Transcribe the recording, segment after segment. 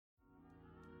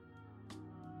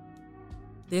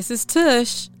This is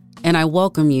Tush, and I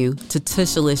welcome you to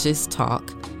Tushalicious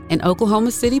Talk, an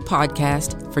Oklahoma City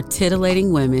podcast for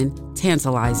titillating women,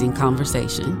 tantalizing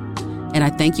conversation. And I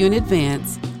thank you in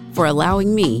advance for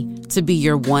allowing me to be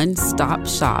your one-stop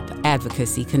shop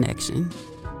advocacy connection.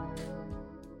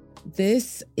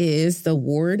 This is the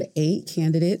Ward 8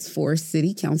 candidates for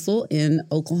City Council in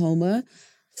Oklahoma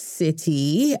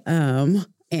City.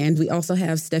 And we also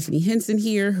have Stephanie Henson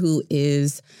here, who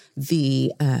is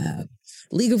the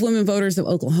League of Women Voters of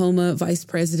Oklahoma Vice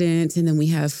President. And then we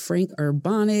have Frank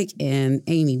Urbanic and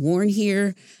Amy Warren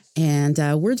here. And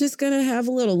we're just going to have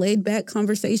a little laid back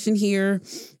conversation here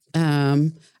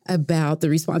about the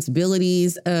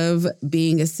responsibilities of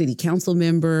being a city council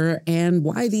member and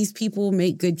why these people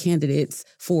make good candidates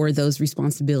for those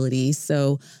responsibilities.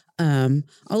 So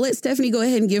I'll let Stephanie go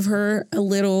ahead and give her a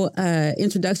little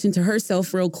introduction to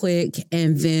herself real quick,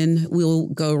 and then we'll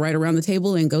go right around the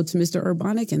table and go to Mr.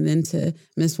 Urbanic and then to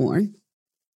Ms. Warren.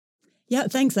 Yeah,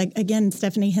 thanks. Again,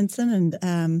 Stephanie Henson,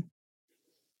 and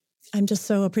I'm just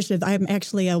so appreciative. I'm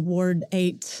actually a Ward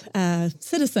 8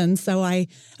 citizen, so I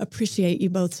appreciate you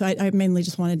both. So I mainly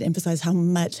just wanted to emphasize how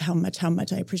much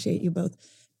I appreciate you both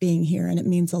being here. And it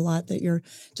means a lot that you're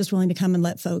just willing to come and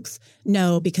let folks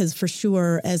know, because for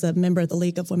sure, as a member of the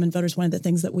League of Women Voters, one of the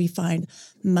things that we find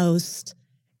most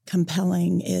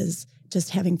compelling is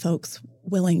just having folks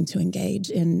willing to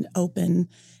engage in open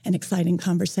and exciting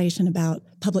conversation about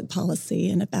public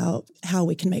policy and about how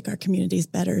we can make our communities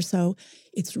better. So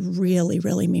it's really,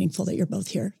 really meaningful that you're both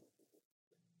here.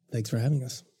 Thanks for having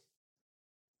us.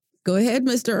 Go ahead,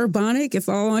 Mr. Urbanic. It's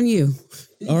all on you.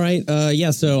 All right.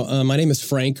 So my name is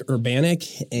Frank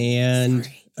Urbanic, and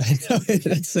I know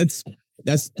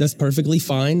that's perfectly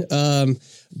fine.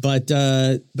 But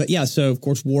yeah. So of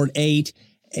course, Ward 8,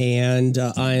 and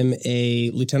I'm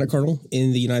a lieutenant colonel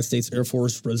in the United States Air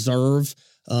Force Reserve.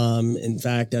 In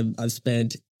fact, I've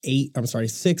spent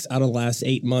 6 out of the last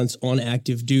 8 months on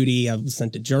active duty. I was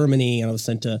sent to Germany, and I was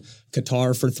sent to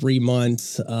Qatar for 3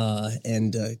 months.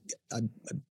 And I'm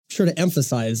sure to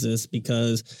emphasize this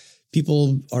because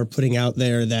people are putting out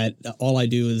there that all I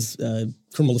do is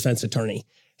criminal defense attorney.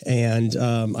 And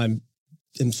I'm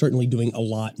certainly doing a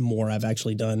lot more. I've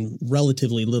actually done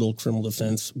relatively little criminal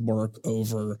defense work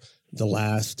over the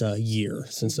last year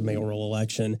since the mayoral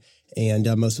election. And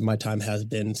most of my time has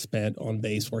been spent on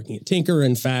base working at Tinker.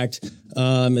 In fact,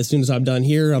 as soon as I'm done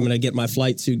here, I'm going to get my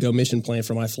flight suit, go mission plan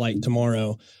for my flight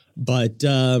tomorrow. But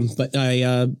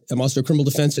I am also a criminal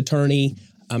defense attorney.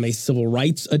 I'm a civil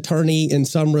rights attorney in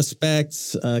some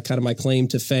respects. Kind of my claim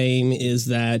to fame is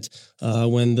that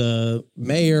when the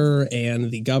mayor and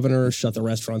the governor shut the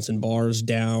restaurants and bars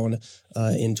down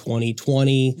in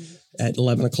 2020 at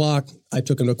 11 o'clock, I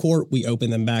took them to court. We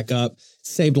opened them back up,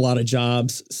 saved a lot of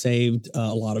jobs, saved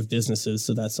a lot of businesses.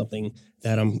 So that's something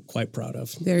that I'm quite proud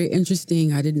of. Very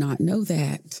interesting. I did not know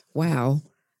that. Wow.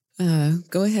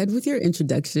 Go ahead with your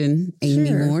introduction, Amy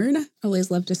Warren.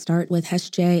 Always love to start with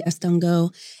Hesje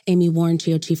Estungo, Amy Warren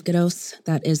Chio Chief Gados.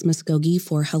 That is Muskogee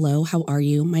for hello, how are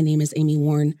you? My name is Amy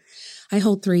Warren. I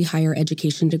hold 3 higher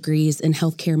education degrees in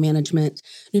healthcare management,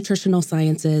 nutritional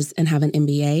sciences, and have an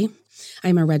MBA.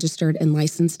 I'm a registered and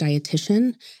licensed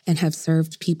dietitian and have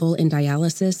served people in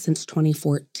dialysis since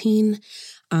 2014.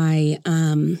 I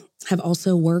have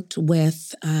also worked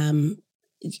with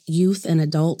youth and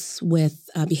adults with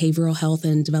behavioral health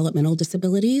and developmental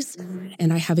disabilities.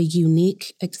 And I have a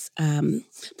unique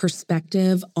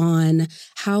perspective on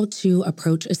how to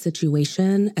approach a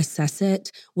situation, assess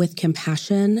it with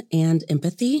compassion and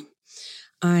empathy.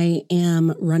 I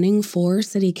am running for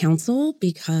city council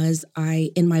because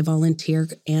in my volunteer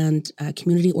and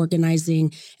community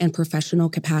organizing and professional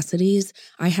capacities,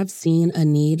 I have seen a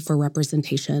need for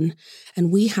representation.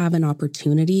 And we have an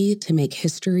opportunity to make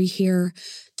history here,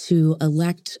 to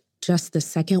elect just the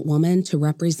second woman to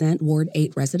represent Ward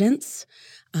 8 residents,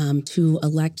 to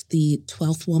elect the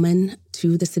 12th woman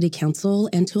to the city council,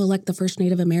 and to elect the first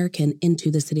Native American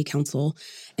into the city council.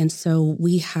 And so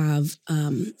we have,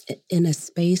 in a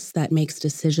space that makes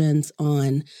decisions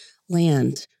on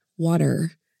land,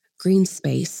 water, green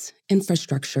space,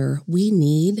 infrastructure, we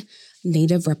need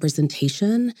Native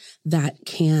representation that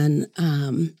can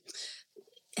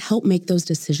help make those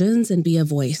decisions and be a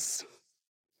voice.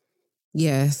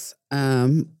 Yes.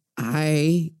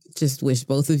 I just wish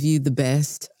both of you the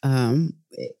best.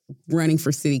 Running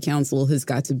for city council has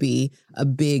got to be a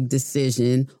big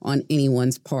decision on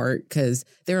anyone's part because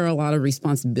there are a lot of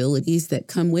responsibilities that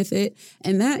come with it.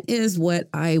 And that is what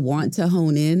I want to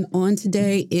hone in on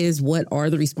today, is what are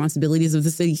the responsibilities of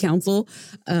the city council.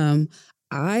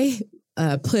 I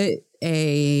put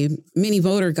a mini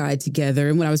voter guide together.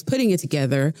 And when I was putting it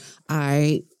together,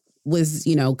 I was,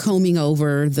 combing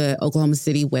over the Oklahoma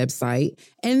City website.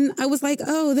 And I was like,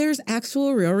 oh, there's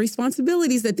actual real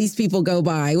responsibilities that these people go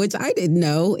by, which I didn't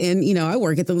know. And, I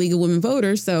work at the League of Women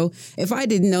Voters. So if I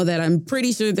didn't know that, I'm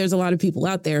pretty sure there's a lot of people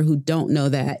out there who don't know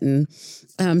that. And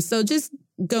so just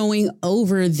going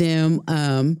over them,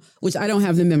 which I don't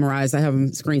have them memorized. I have them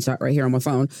screenshot right here on my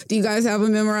phone. Do you guys have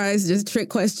them memorized? Just trick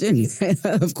question?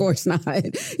 Of course not.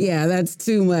 Yeah, that's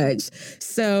too much.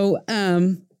 So,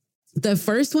 the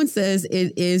first one says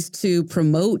it is to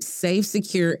promote safe,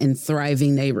 secure, and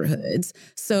thriving neighborhoods.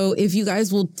 So if you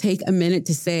guys will take a minute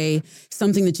to say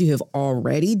something that you have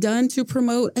already done to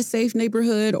promote a safe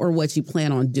neighborhood or what you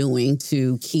plan on doing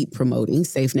to keep promoting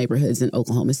safe neighborhoods in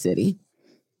Oklahoma City.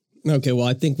 Okay, well,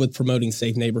 I think with promoting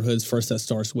safe neighborhoods, first that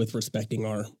starts with respecting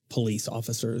our police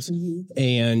officers. Mm-hmm.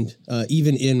 And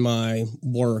even in my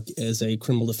work as a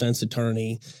criminal defense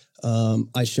attorney,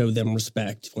 I show them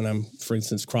respect when I'm, for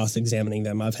instance, cross-examining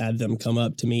them. I've had them come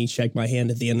up to me, shake my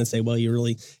hand at the end and say, well, you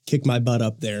really kicked my butt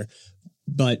up there.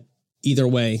 But either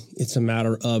way, it's a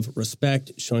matter of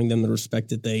respect, showing them the respect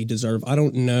that they deserve. I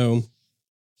don't know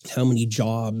how many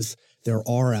jobs there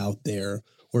are out there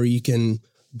where you can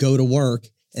go to work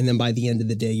and then by the end of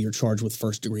the day, you're charged with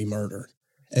first-degree murder.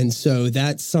 And so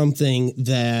that's something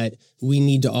that we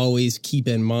need to always keep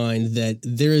in mind, that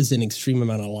there is an extreme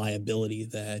amount of liability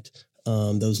that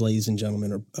those ladies and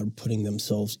gentlemen are putting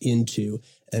themselves into.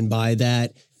 And by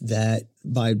that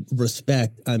by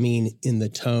respect, I mean in the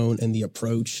tone and the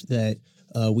approach that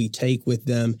we take with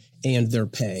them and their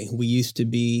pay. We used to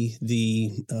be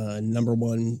the number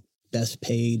one best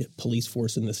paid police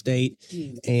force in the state.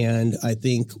 And I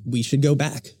think we should go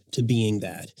back to being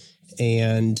that.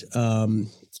 And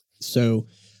so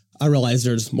I realize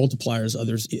there's multipliers,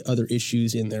 other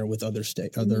issues in there with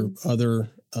other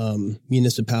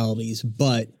municipalities,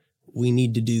 but we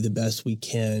need to do the best we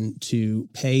can to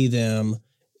pay them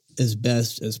as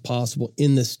best as possible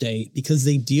in the state, because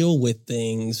they deal with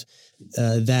things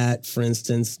that, for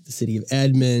instance, the city of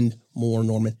Edmond, Moore,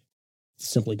 Norman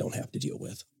simply don't have to deal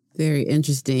with. Very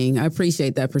interesting. I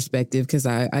appreciate that perspective, because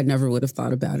I never would have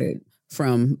thought about it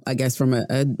from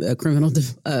a criminal,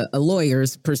 a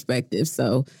lawyer's perspective.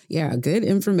 So yeah, good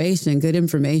information.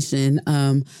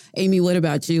 Amy, what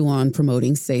about you on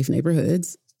promoting safe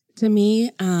neighborhoods? To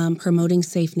me, promoting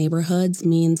safe neighborhoods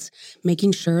means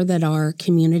making sure that our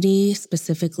community,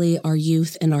 specifically our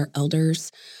youth and our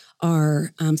elders,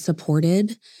 are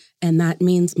supported. And that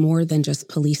means more than just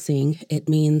policing. It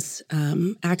means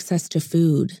access to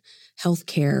food,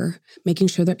 healthcare, making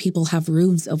sure that people have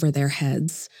roofs over their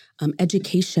heads,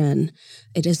 education.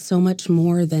 It is so much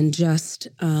more than just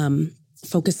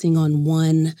focusing on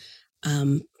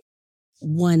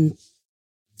one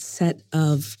set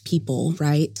of people,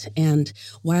 right? And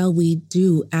while we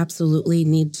do absolutely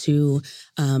need to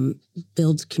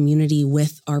build community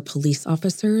with our police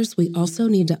officers, we also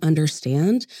need to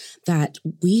understand that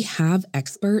we have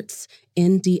experts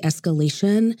in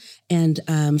de-escalation and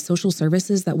social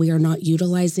services that we are not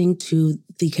utilizing to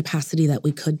the capacity that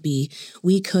we could be.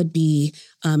 We could be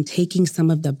taking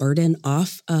some of the burden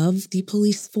off of the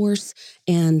police force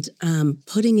and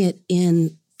putting it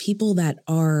in people that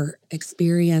are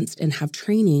experienced and have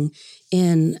training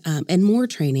in and more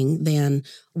training than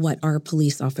what our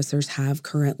police officers have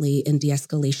currently in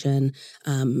de-escalation,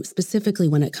 specifically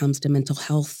when it comes to mental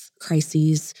health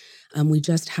crises. We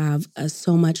just have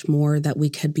so much more that we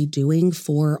could be doing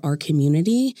for our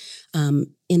community,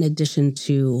 in addition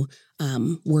to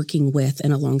working with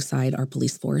and alongside our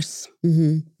police force.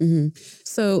 Mm-hmm, mm-hmm.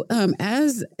 So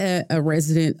as a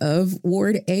resident of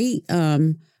Ward 8,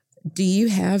 do you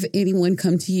have anyone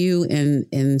come to you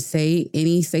and say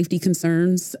any safety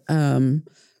concerns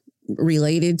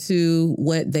related to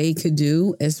what they could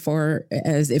do as far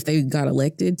as if they got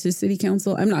elected to city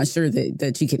council? I'm not sure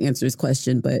that you can answer this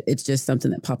question, but it's just something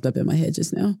that popped up in my head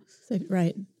just now.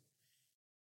 Right.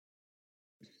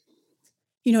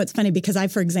 You know, it's funny because I,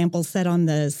 for example, sat on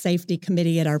the safety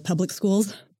committee at our public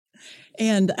schools.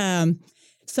 And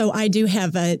so I do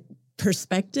have a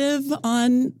perspective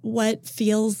on what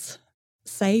feels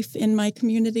safe in my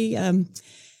community.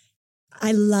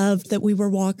 I loved that we were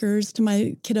walkers to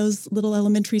my kiddos' little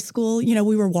elementary school. You know,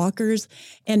 we were walkers,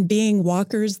 and being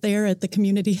walkers there at the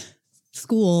community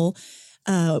school,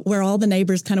 where all the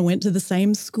neighbors kind of went to the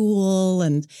same school.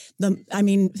 And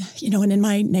and in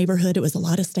my neighborhood, it was a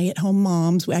lot of stay-at-home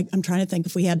moms. I'm trying to think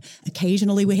if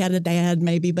occasionally we had a dad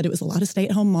maybe, but it was a lot of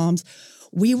stay-at-home moms.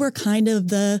 We were kind of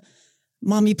the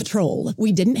mommy patrol.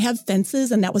 We didn't have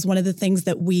fences, and that was one of the things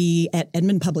that we at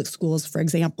Edmond Public Schools, for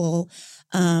example,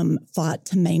 fought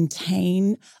to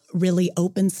maintain really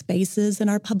open spaces in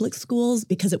our public schools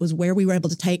because it was where we were able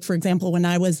to take, for example, when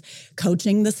I was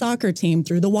coaching the soccer team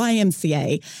through the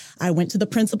YMCA, I went to the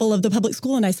principal of the public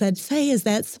school and I said, "Say, is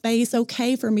that space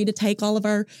okay for me to take all of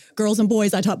our girls and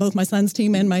boys?" I taught both my son's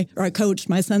team I coached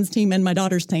my son's team and my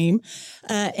daughter's team.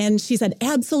 And she said,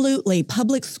 "Absolutely.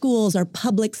 Public schools are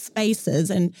public spaces."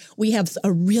 And we have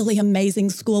a really amazing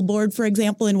school board, for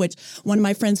example, in which one of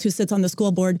my friends who sits on the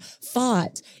school board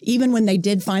fought, even when they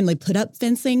did finally put up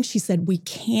fencing. She said, "We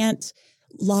can't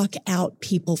lock out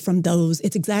people from those."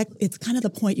 It's kind of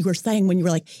the point you were saying when you were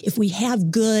like, if we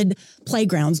have good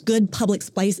playgrounds, good public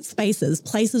spaces,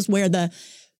 places where the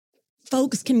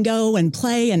folks can go and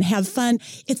play and have fun.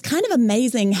 It's kind of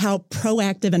amazing how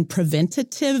proactive and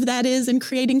preventative that is in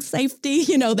creating safety.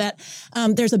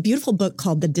 There's a beautiful book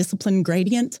called The Discipline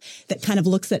Gradient that kind of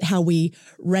looks at how we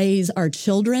raise our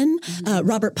children.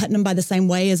 Robert Putnam, by the same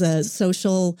way, is a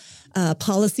social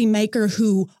policymaker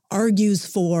who argues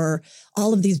for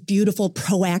all of these beautiful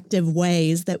proactive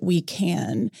ways that we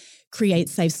can create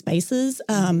safe spaces.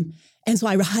 And so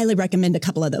I highly recommend a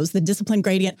couple of those. The Discipline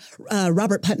Gradient,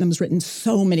 Robert Putnam's written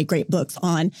so many great books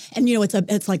on, and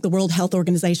it's like the World Health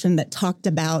Organization that talked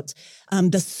about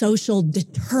the social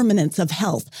determinants of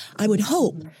health. I would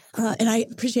hope, and I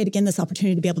appreciate again this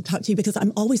opportunity to be able to talk to you because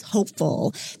I'm always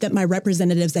hopeful that my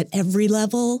representatives at every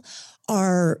level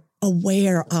are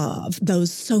aware of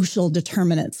those social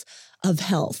determinants of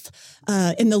health.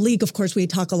 In the League, of course, we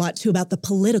talk a lot too about the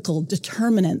political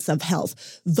determinants of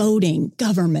health, voting,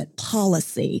 government,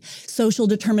 policy. Social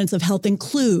determinants of health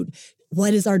include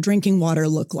what does our drinking water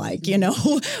look like?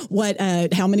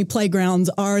 How many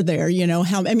playgrounds are there?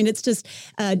 It's just,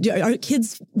 are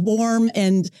kids warm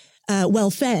and well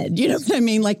fed? You know what I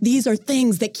mean? Like these are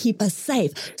things that keep us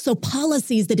safe. So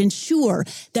policies that ensure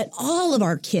that all of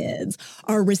our kids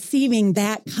are receiving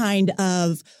that kind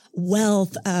of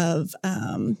wealth of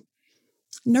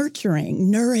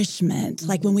nourishment.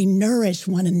 Like when we nourish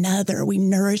one another, we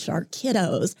nourish our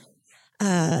kiddos,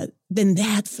 then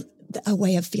that's a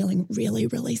way of feeling really,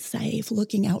 really safe,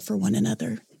 looking out for one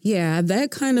another. Yeah,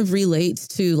 that kind of relates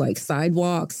to like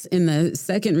sidewalks. And the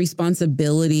second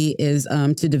responsibility is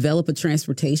to develop a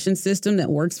transportation system that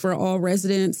works for all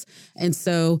residents. And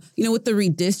so, with the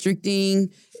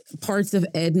redistricting, parts of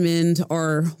Edmond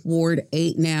are Ward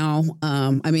 8 now.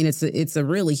 It's a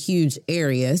really huge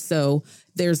area. So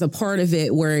there's a part of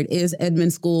it where it is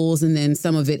Edmond schools and then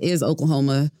some of it is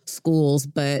Oklahoma schools.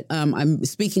 But I'm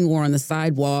speaking more on the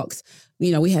sidewalks.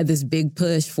 We had this big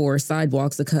push for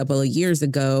sidewalks a couple of years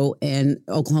ago, and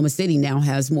Oklahoma City now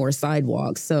has more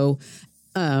sidewalks. So,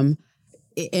 and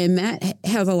that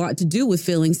has a lot to do with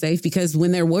feeling safe because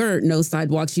when there were no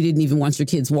sidewalks, you didn't even want your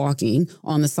kids walking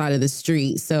on the side of the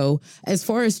street. So as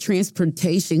far as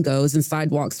transportation goes, and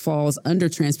sidewalks falls under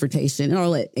transportation, and I'll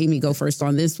let Amy go first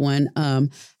on this one.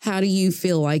 How do you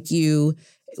feel like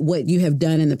what you have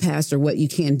done in the past or what you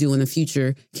can do in the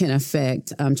future can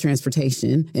affect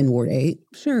transportation in Ward 8?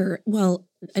 Sure. Well,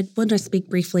 I want to speak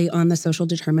briefly on the social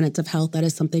determinants of health. That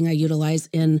is something I utilize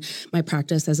in my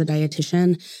practice as a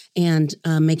dietitian, and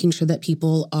making sure that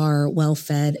people are well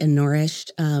fed and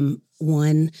nourished.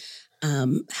 One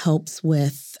helps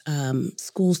with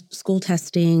school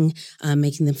testing,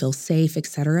 making them feel safe, et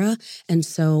cetera. And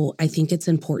so I think it's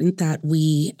important that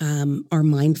we are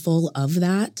mindful of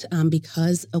that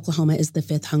because Oklahoma is the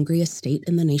 5th hungriest state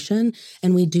in the nation.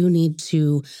 And we do need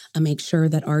to make sure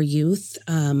that our youth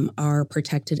are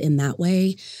protected in that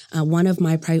way. One of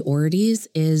my priorities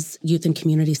is youth and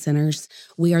community centers.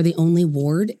 We are the only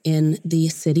ward in the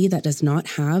city that does not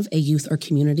have a youth or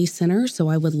community center. So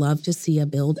I would love to see a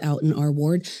build out in our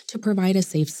ward to provide a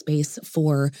safe space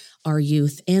for our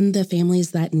youth and the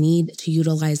families that need to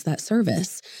utilize that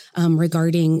service.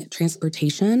 Regarding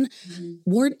transportation,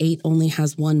 Ward 8 only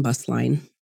has one bus line.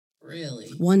 Really?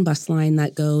 One bus line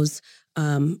that goes,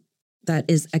 that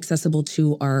is accessible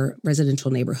to our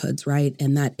residential neighborhoods, right?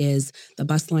 And that is the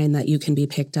bus line that you can be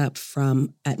picked up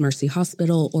from at Mercy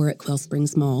Hospital or at Quail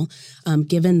Springs Mall.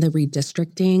 Given the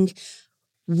redistricting,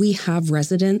 we have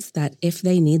residents that if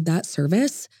they need that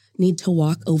service, need to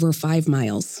walk over 5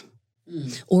 miles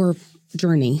or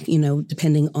journey,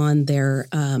 depending on their,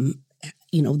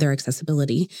 their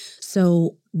accessibility.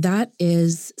 So that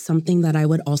is something that I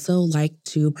would also like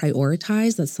to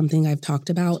prioritize. That's something I've talked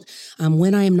about.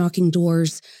 When I am knocking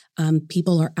doors,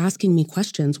 people are asking me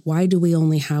questions. Why do we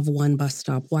only have one bus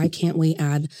stop? Why can't we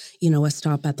add, a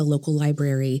stop at the local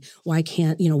library?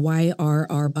 Why are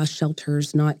our bus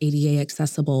shelters not ADA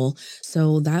accessible?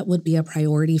 So that would be a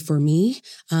priority for me.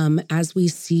 As we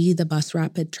see the bus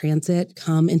rapid transit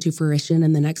come into fruition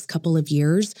in the next couple of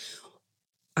years,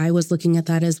 I was looking at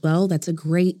that as well. That's a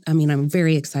great, I'm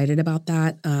very excited about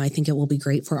that. I think it will be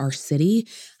great for our city.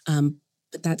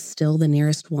 But that's still the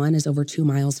nearest one is over 2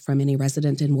 miles from any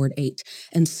resident in Ward 8.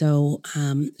 And so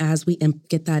as we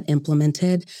get that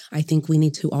implemented, I think we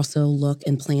need to also look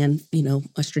and plan,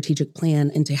 a strategic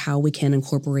plan into how we can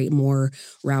incorporate more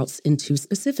routes into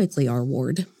specifically our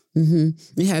ward.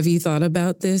 Mm-hmm. Have you thought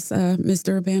about this,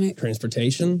 Mr. Urbanic?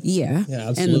 Transportation? Yeah,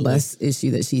 absolutely. And the bus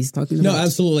issue that she's talking about. No,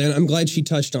 absolutely. And I'm glad she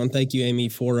touched on, thank you, Amy,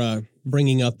 for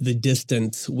bringing up the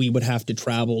distance we would have to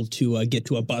travel to get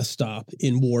to a bus stop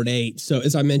in Ward 8. So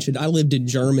as I mentioned, I lived in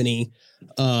Germany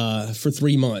for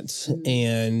 3 months,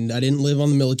 and I didn't live on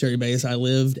the military base. I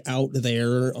lived out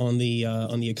there on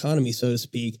the economy, so to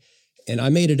speak. And I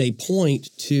made it a point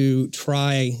to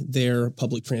try their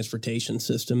public transportation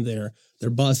system, their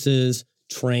buses,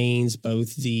 trains,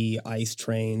 both the ICE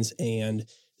trains and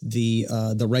the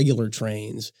regular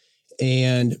trains.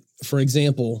 And for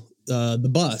example, the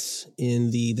bus in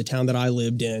the town that I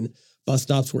lived in, bus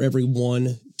stops were every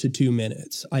 1 to 2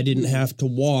 minutes. I didn't have to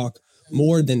walk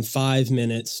more than 5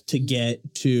 minutes to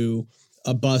get to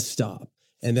a bus stop.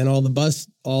 And then all the bus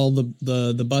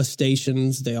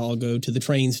stations, they all go to the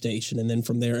train station. And then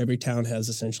from there, every town has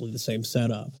essentially the same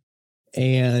setup.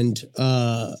 And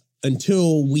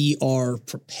until we are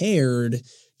prepared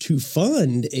to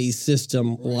fund a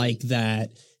system like that,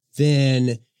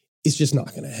 then it's just not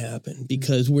going to happen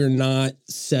because we're not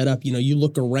set up. You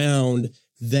look around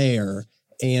there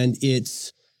and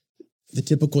it's the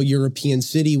typical European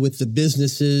city with the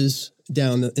businesses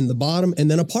down in the bottom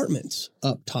and then apartments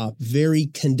up top, very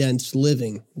condensed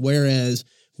living. Whereas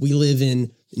we live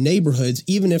in neighborhoods,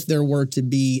 even if there were to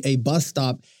be a bus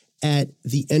stop at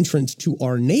the entrance to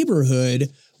our neighborhood,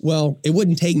 well, it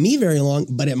wouldn't take me very long,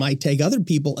 but it might take other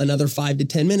people another 5 to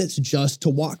 10 minutes just to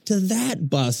walk to that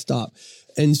bus stop.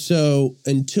 And so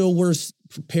until we're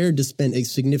prepared to spend a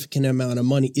significant amount of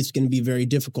money, it's going to be very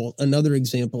difficult. Another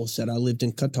example said I lived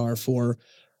in Qatar for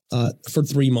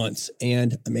 3 months,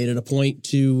 and I made it a point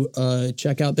to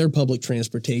check out their public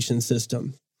transportation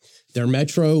system. Their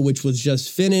metro, which was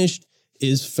just finished,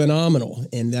 is phenomenal.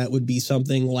 And that would be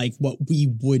something like what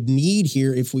we would need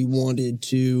here if we wanted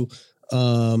to,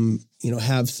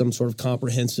 have some sort of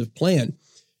comprehensive plan.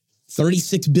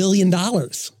 $36 billion,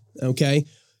 okay?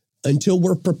 Until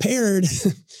we're prepared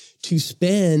to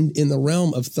spend in the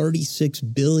realm of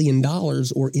 $36 billion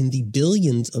or in the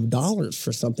billions of dollars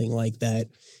for something like that,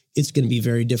 it's going to be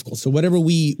very difficult. So whatever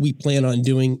we plan on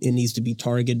doing, it needs to be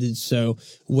targeted. So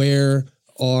where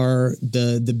are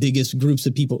the biggest groups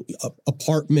of people,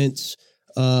 apartments,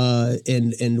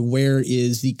 and where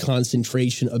is the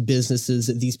concentration of businesses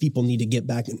that these people need to get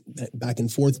back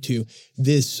and forth to?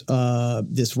 This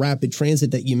rapid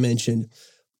transit that you mentioned,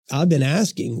 I've been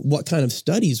asking what kind of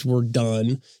studies were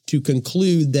done to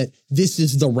conclude that this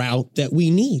is the route that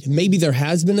we need. Maybe there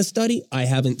has been a study. I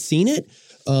haven't seen it.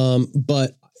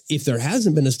 But if there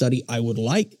hasn't been a study, I would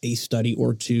like a study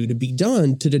or two to be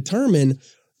done to determine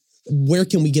where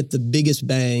can we get the biggest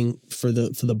bang for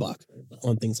the buck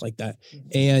on things like that.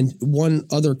 And one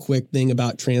other quick thing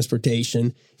about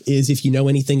transportation is if you know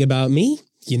anything about me,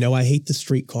 I hate the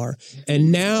streetcar.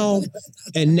 And now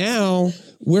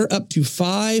we're up to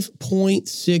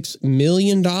 $5.6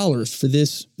 million for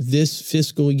this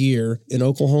fiscal year in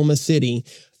Oklahoma City.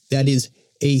 That is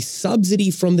a subsidy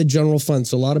from the general fund.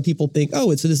 So a lot of people think,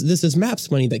 this is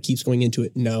MAPS money that keeps going into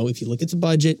it. No, if you look at the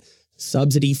budget,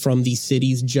 subsidy from the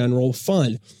city's general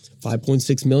fund,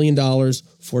 $5.6 million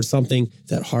for something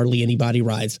that hardly anybody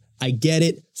rides. I get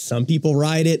it. Some people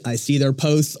ride it. I see their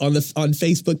posts on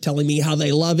Facebook telling me how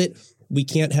they love it. We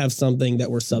can't have something that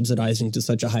we're subsidizing to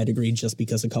such a high degree just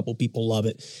because a couple people love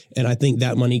it. And I think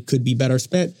that money could be better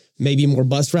spent, maybe more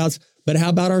bus routes. But how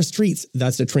about our streets?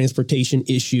 That's a transportation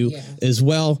issue as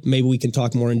well. Maybe we can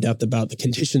talk more in depth about the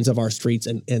conditions of our streets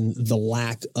and the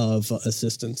lack of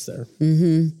assistance there.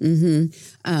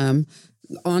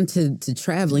 On to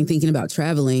traveling, thinking about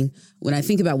traveling. When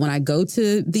I go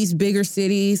to these bigger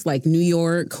cities like New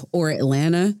York or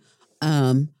Atlanta,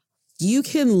 you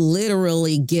can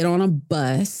literally get on a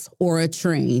bus or a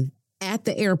train at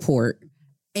the airport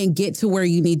and get to where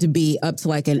you need to be up to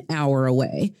like an hour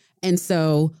away. And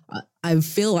so I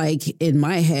feel like in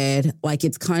my head, like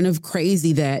it's kind of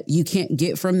crazy that you can't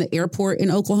get from the airport in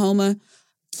Oklahoma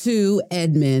to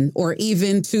Edmond or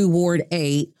even to Ward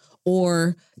 8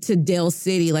 or to Dale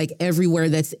City, like everywhere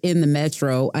that's in the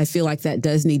metro. I feel like that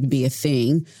does need to be a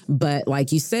thing. But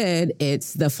like you said,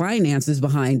 it's the finances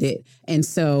behind it. And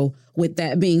so with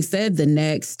that being said, the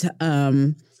next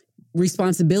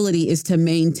responsibility is to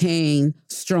maintain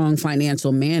strong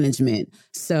financial management.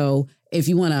 So if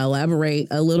you want to elaborate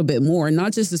a little bit more,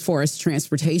 not just as far as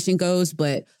transportation goes,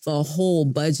 but the whole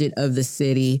budget of the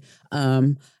city,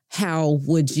 how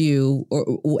would you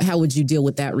deal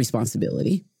with that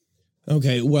responsibility?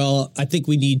 Okay, well, I think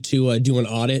we need to do an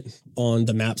audit on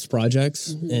the MAPS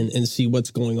projects and see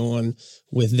what's going on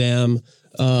with them.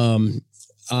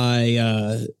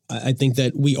 I think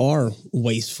that we are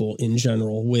wasteful in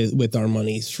general with our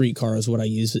money. Streetcar is what I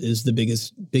use is the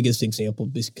biggest example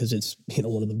because it's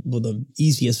one of the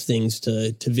easiest things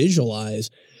to visualize.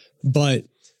 But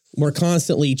we're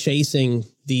constantly chasing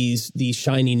these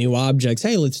shiny new objects.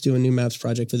 Hey, let's do a new MAPS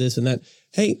project for this and that.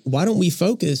 Hey, why don't we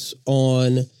focus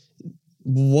on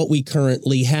what we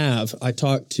currently have? I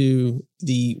talked to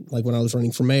when I was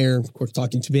running for mayor, of course,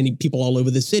 talking to many people all over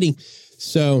the city.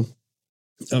 So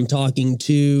I'm talking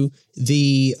to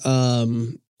the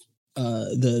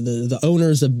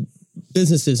owners of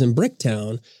businesses in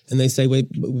Bricktown, and they say we've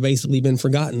basically been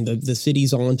forgotten. The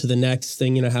city's on to the next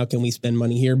thing. How can we spend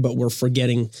money here? But we're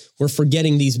forgetting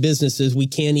these businesses. We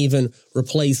can't even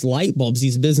replace light bulbs.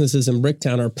 These businesses in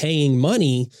Bricktown are paying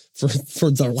money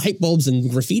for the light bulbs and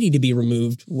graffiti to be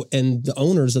removed, and the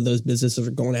owners of those businesses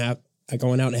are going out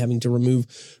and having to remove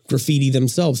graffiti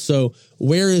themselves. So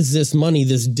where is this money,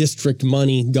 this district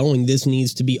money going? This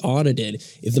needs to be audited.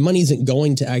 If the money isn't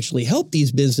going to actually help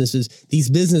these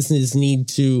businesses need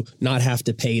to not have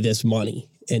to pay this money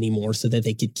anymore so that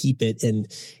they could keep it and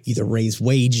either raise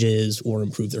wages or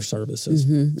improve their services.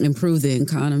 Improve the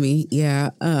economy. Yeah.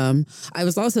 I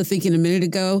was also thinking a minute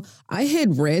ago, I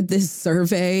had read this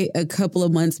survey a couple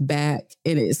of months back,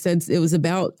 and it said it was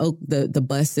about the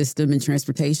bus system and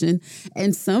transportation.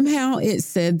 And somehow it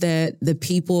said that the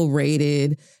people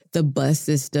rated the bus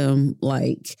system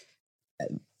like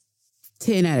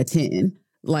 10 out of 10.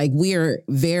 Like, we are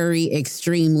very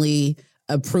extremely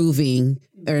approving,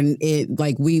 and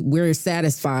we're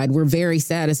satisfied. We're very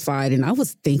satisfied. And I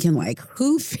was thinking, like,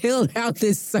 who filled out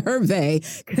this survey?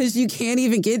 Because you can't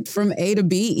even get from A to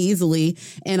B easily.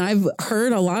 And I've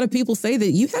heard a lot of people say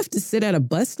that you have to sit at a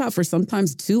bus stop for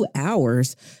sometimes 2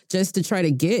 hours just to try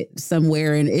to get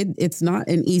somewhere. And it's not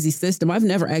an easy system. I've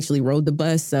never actually rode the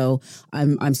bus, so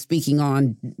I'm speaking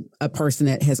on a person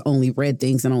that has only read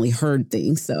things and only heard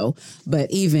things. So,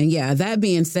 but even, that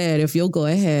being said, if you'll go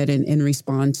ahead and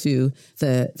respond to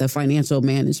the financial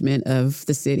management of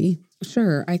the city.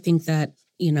 Sure. I think that,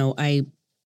 I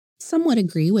somewhat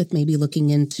agree with maybe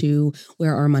looking into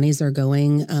where our monies are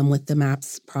going with the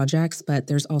MAPS projects, but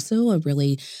there's also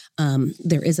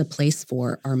there is a place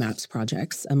for our MAPS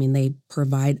projects. I mean, they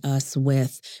provide us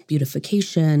with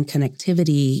beautification,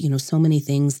 connectivity, so many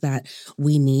things that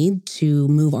we need to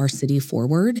move our city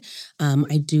forward.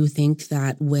 I do think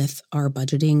that with our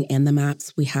budgeting and the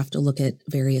MAPS, we have to look at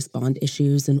various bond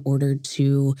issues in order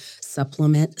to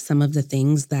supplement some of the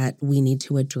things that we need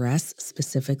to address,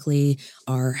 specifically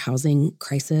our housing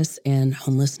crisis and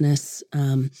homelessness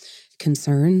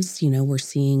concerns. We're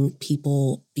seeing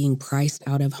people being priced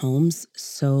out of homes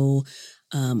so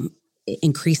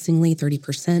increasingly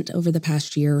 30% over the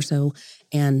past year or so.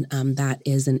 And that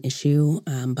is an issue.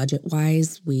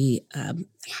 Budget-wise, we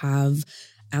have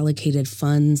allocated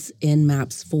funds in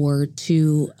MAPS 4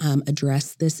 to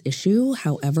address this issue.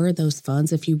 However, those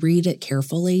funds, if you read it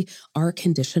carefully, are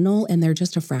conditional, and they're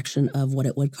just a fraction of what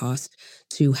it would cost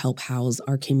to help house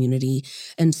our community.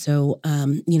 And so,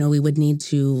 we would need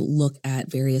to look at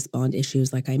various bond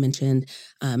issues, like I mentioned,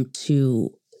 it's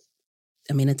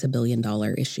a $1 billion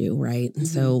issue, right? And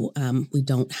so we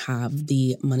don't have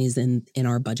the monies in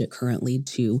our budget currently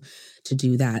to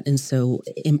do that. And so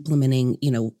implementing,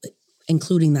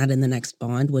 including that in the next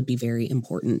bond would be very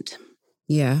important.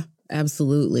 Yeah,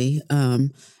 absolutely.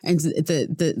 And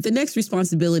the next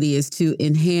responsibility is to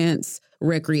enhance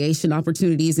recreation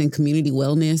opportunities and community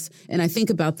wellness. And I think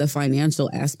about the financial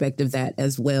aspect of that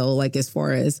as well. Like, as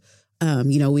far as,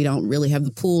 we don't really have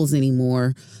the pools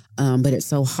anymore, but it's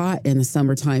so hot in the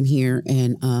summertime here.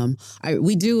 And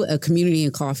we do a community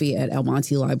and coffee at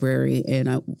Almonte Library.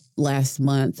 And last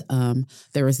month,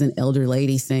 there was an elder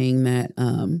lady saying that,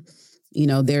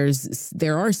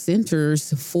 there are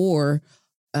centers for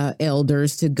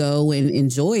elders to go and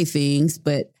enjoy things,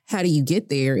 but how do you get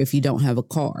there if you don't have a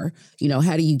car?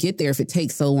 How do you get there if it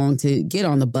takes so long to get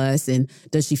on the bus? And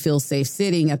does she feel safe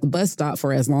sitting at the bus stop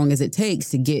for as long as it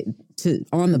takes to get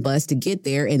on the bus to get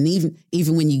there? And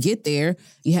even when you get there,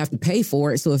 you have to pay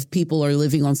for it. So if people are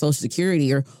living on Social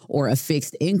Security or a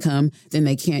fixed income, then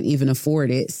they can't even afford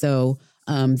it. So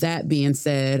that being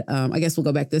said, I guess we'll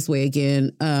go back this way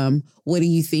again. What do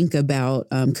you think about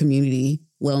community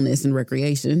wellness and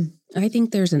recreation? I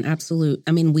think there's an absolute,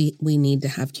 I mean, we need to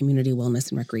have community wellness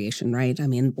and recreation, right? I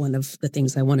mean, one of the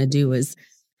things I want to do is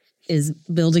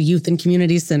build a youth and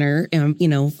community center and,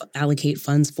 allocate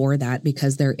funds for that,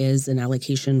 because there is an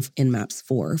allocation in MAPS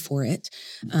 4 for it.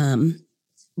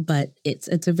 But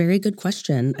it's a very good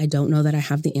question. I don't know that I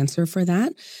have the answer for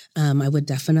that. I would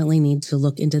definitely need to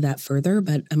look into that further.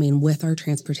 But I mean, with our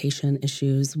transportation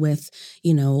issues, with,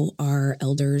 our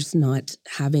elders not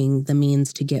having the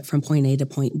means to get from point A to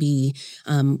point B,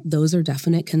 those are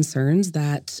definite concerns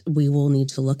that we will need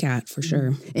to look at for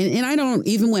sure. And I don't,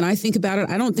 even when I think about it,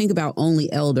 I don't think about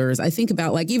only elders. I think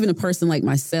about like even a person like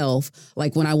myself,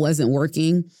 like when I wasn't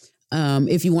working.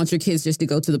 If you want your kids just to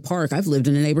go to the park, I've lived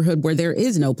in a neighborhood where there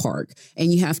is no park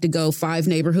and you have to go 5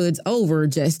 neighborhoods over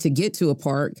just to get to a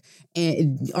park.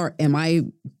 And or am I,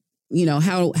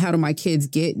 how do my kids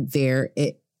get there?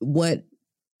 What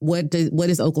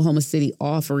is Oklahoma City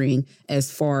offering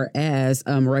as far as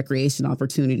recreation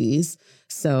opportunities?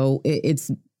 So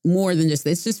it's more than just,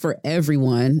 it's just for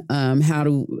everyone.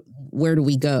 Where do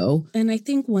we go? And I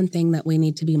think one thing that we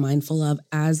need to be mindful of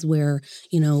as we're,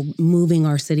 moving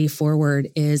our city forward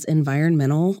is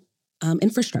environmental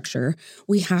infrastructure.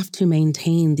 We have to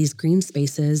maintain these green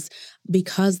spaces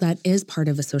because that is part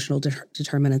of a social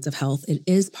determinants of health. It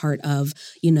is part of,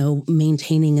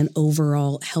 maintaining an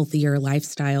overall healthier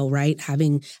lifestyle, right?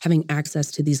 Having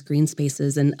access to these green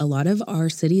spaces. And a lot of our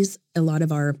cities, a lot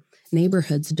of our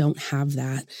neighborhoods don't have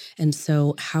that. And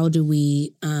so how do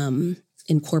we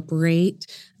incorporate,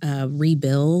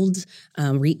 rebuild,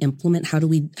 re-implement? How do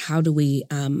we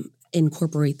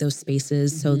incorporate those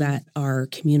spaces so that our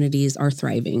communities are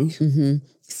thriving? Mm-hmm.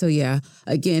 So yeah,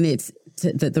 again, it's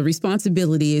the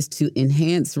responsibility is to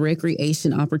enhance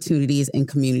recreation opportunities and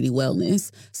community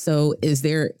wellness. So is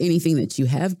there anything that you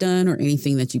have done or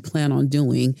anything that you plan on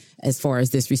doing as far as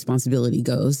this responsibility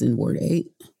goes in Ward 8?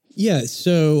 Yeah,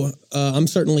 so I'm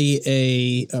certainly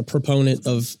a proponent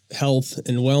of health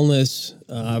and wellness.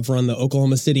 I've run the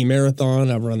Oklahoma City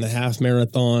Marathon. I've run the half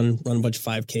marathon, run a bunch of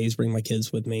 5Ks, bring my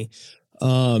kids with me.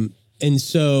 And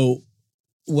so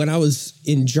when I was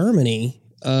in Germany,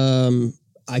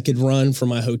 I could run from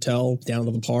my hotel down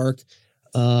to the park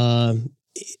on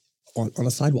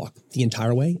a sidewalk the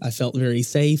entire way. I felt very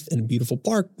safe in a beautiful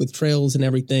park with trails and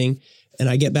everything. And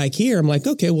I get back here, I'm like,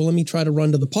 okay, well, let me try to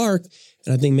run to the park.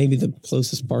 And I think maybe the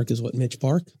closest park is Mitch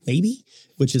Park, maybe,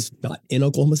 which is not in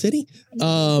Oklahoma City.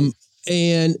 But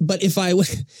if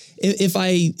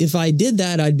I did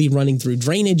that, I'd be running through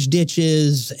drainage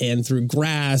ditches and through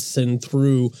grass and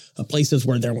through places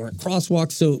where there weren't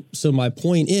crosswalks. So my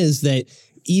point is that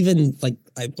even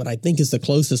what I think is the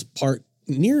closest park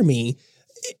near me,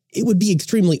 it would be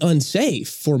extremely unsafe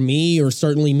for me, or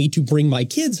certainly me, to bring my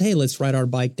kids. Hey, let's ride our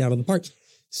bike down to the park.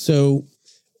 So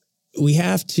we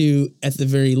have to, at the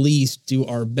very least, do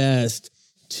our best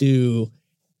to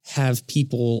have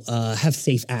people have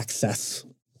safe access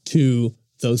to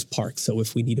those parks. So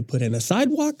if we need to put in a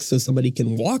sidewalk so somebody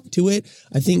can walk to it,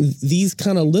 I think these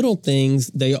kind of little things,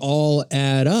 they all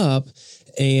add up.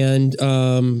 And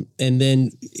then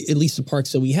at least the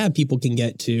parks that we have, people can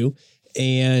get to.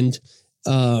 And,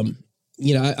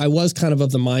 I was kind of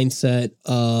the mindset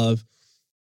of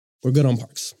we're good on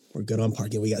parks. We're good on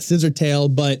parking. We got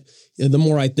Scissortail, but the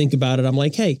more I think about it, I'm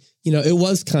like, hey, it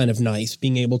was kind of nice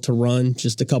being able to run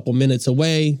just a couple minutes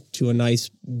away to a nice,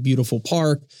 beautiful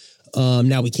park.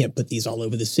 Now we can't put these all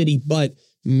over the city, but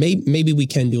maybe we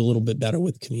can do a little bit better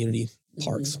with community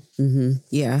parks. Mm-hmm.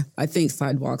 Yeah, I think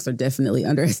sidewalks are definitely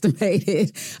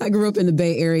underestimated. I grew up in the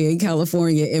Bay Area in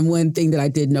California, and one thing that I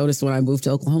did notice when I moved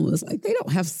to Oklahoma was they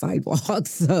don't have sidewalks.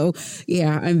 So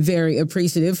yeah, I'm very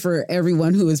appreciative for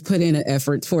everyone who has put in an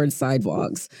effort towards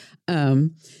sidewalks.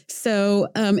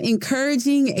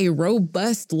 Encouraging a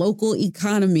robust local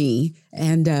economy.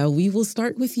 And we will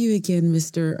start with you again,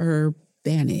 Mr.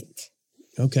 Urbanic.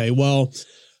 Okay, well,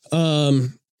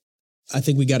 I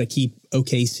think we got to keep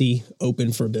OKC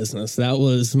open for business. That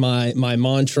was my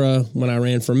mantra when I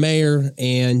ran for mayor,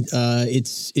 and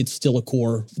it's still a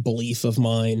core belief of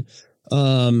mine.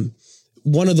 One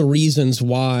of the reasons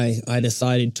why I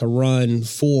decided to run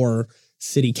for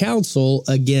city council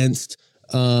against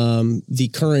the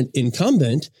current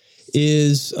incumbent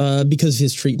is because of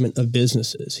his treatment of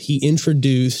businesses. He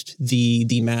introduced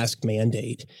the mask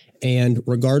mandate, and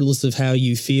regardless of how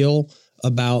you feel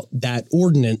about that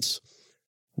ordinance,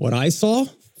 what I saw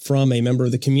from a member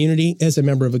of the community, as a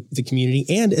member of the community,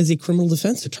 and as a criminal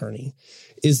defense attorney,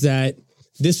 is that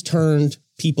this turned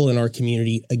people in our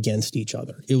community against each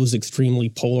other. It was extremely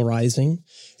polarizing.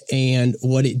 And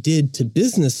what it did to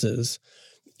businesses,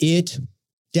 it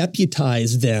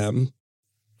deputized them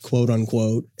quote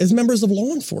unquote, as members of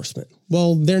law enforcement.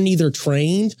 Well, they're neither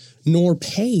trained nor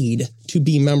paid to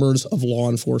be members of law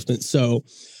enforcement. So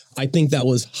I think that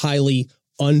was highly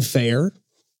unfair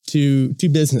to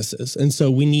businesses. And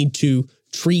so we need to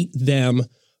treat them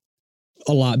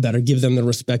a lot better, give them the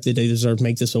respect that they deserve,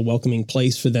 make this a welcoming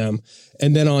place for them.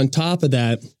 And then on top of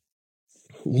that,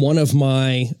 one of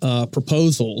my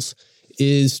proposals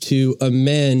is to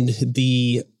amend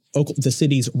the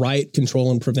city's Riot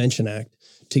Control and Prevention Act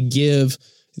to give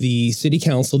the city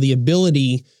council the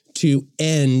ability to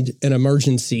end an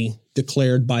emergency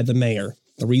declared by the mayor.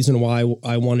 The reason why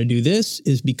I want to do this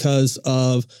is because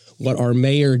of what our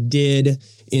mayor did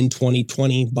in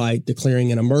 2020 by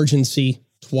declaring an emergency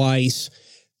twice.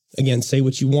 Again, say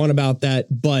what you want about that,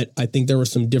 but I think there were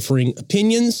some differing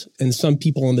opinions, and some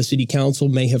people on the city council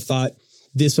may have thought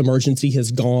this emergency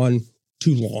has gone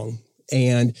too long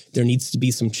and there needs to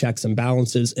be some checks and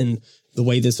balances. And the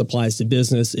way this applies to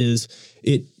business is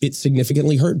it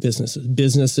significantly hurt businesses.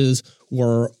 Businesses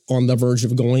were on the verge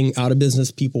of going out of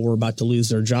business. People were about to lose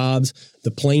their jobs.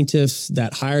 The plaintiffs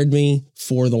that hired me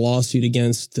for the lawsuit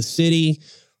against the city,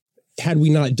 had we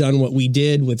not done what we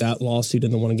did with that lawsuit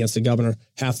and the one against the governor,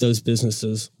 half those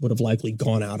businesses would have likely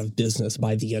gone out of business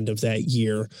by the end of that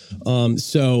year.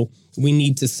 So we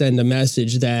need to send a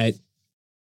message that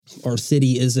our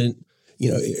city isn't,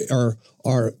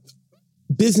 our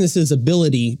business's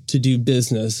ability to do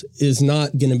business is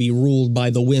not going to be ruled by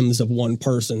the whims of one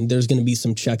person. There's going to be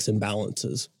some checks and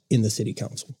balances in the city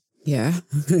council. Yeah.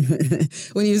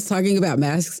 When he was talking about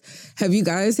masks, have you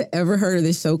guys ever heard of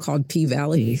this show called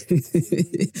P-Valley?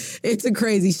 It's a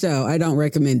crazy show. I don't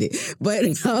recommend it, but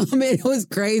it was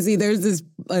crazy. There's this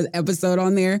episode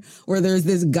on there where there's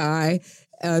this guy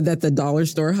that the dollar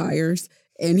store hires.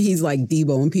 And he's like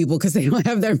deboing people because they don't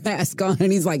have their mask on.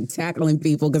 And he's like tackling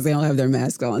people because they don't have their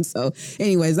mask on. So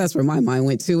anyways, that's where my mind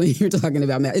went to when you're talking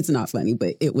about masks. It's not funny,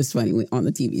 but it was funny on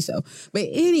the TV show. But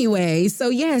anyway, so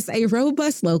yes, a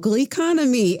robust local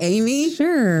economy, Amy.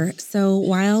 Sure. So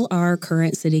while our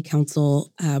current city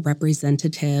council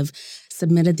representative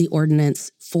submitted the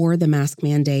ordinance for the mask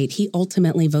mandate, he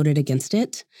ultimately voted against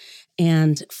it.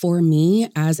 And for me,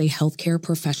 as a healthcare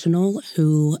professional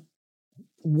who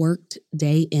worked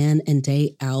day in and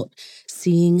day out,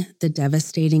 seeing the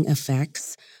devastating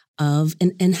effects of,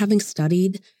 and having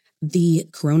studied the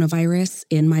coronavirus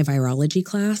in my virology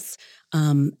class,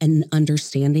 and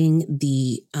understanding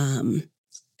the,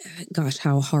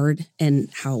 how hard and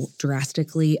how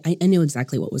drastically, I knew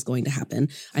exactly what was going to happen.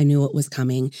 I knew it was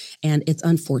coming. And it's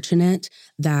unfortunate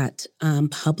that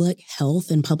public health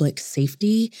and public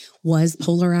safety was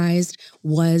polarized,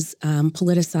 was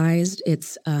politicized.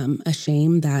 It's a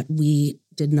shame that we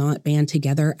did not band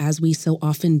together, as we so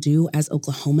often do as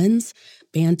Oklahomans,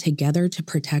 band together to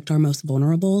protect our most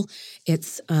vulnerable.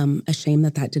 It's a shame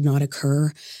that that did not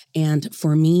occur. And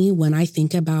for me, when I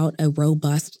think about a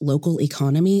robust local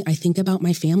economy, I think about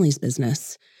my family's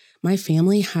business. My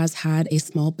family has had a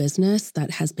small business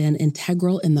that has been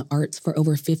integral in the arts for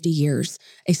over 50 years,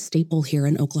 a staple here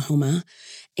in Oklahoma.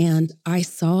 And I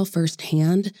saw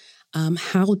firsthand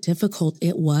how difficult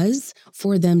it was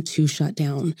for them to shut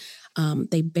down.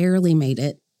 They barely made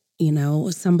it.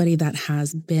 Somebody that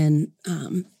has been,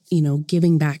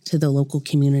 giving back to the local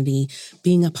community,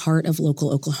 being a part of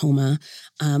local Oklahoma,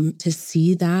 to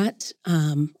see that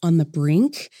on the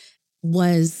brink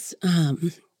was,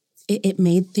 it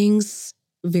made things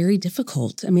very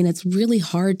difficult. I mean, it's really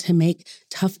hard to make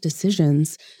tough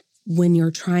decisions when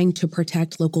you're trying to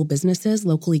protect local businesses,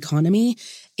 local economy,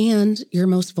 and you're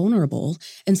most vulnerable.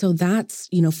 And so that's,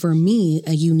 for me,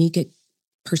 a unique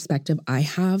perspective I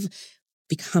have,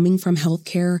 coming from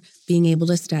healthcare, being able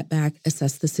to step back,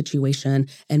 assess the situation,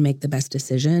 and make the best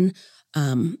decision.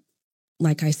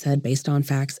 Like I said, based on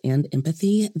facts and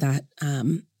empathy, that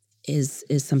is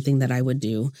something that I would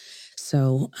do.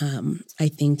 So I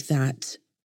think that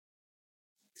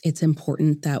it's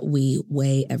important that we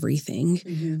weigh everything.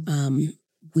 Mm-hmm.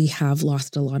 We have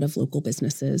lost a lot of local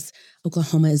businesses.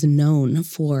 Oklahoma is known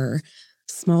for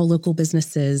small local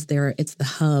businesses. It's the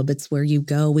hub. It's where you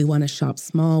go. We want to shop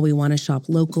small. We want to shop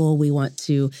local. We want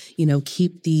to,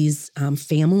 keep these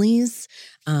families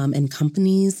and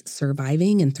companies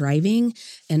surviving and thriving.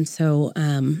 And so,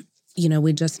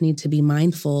 we just need to be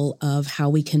mindful of how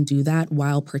we can do that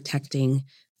while protecting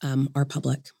our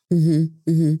public. Mm-hmm,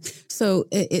 mm-hmm. So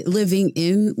living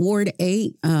in Ward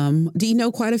 8, do you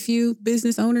know quite a few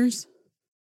business owners,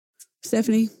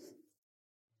 Stephanie?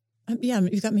 Yeah,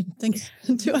 you got me thinking.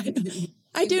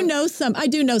 I do know some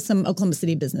Oklahoma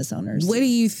City business owners. What do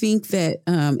you think that,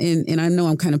 and I know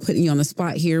I'm kind of putting you on the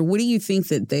spot here, what do you think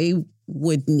that they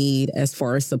would need as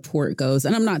far as support goes?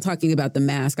 And I'm not talking about the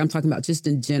mask. I'm talking about just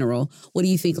in general. What do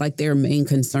you think like their main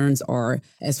concerns are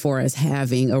as far as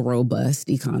having a robust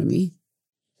economy?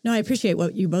 No, I appreciate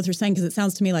what you both are saying, because it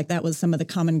sounds to me like that was some of the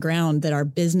common ground, that our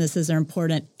businesses are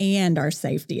important and our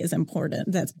safety is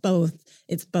important. That's both.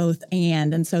 It's both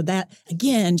and. And so that,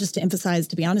 again, just to emphasize,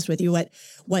 to be honest with you,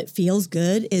 what feels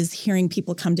good is hearing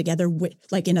people come together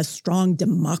like in a strong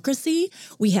democracy.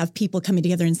 We have people coming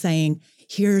together and saying,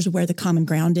 here's where the common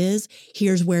ground is.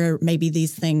 Here's where maybe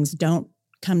these things don't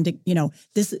come to,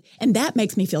 this, and that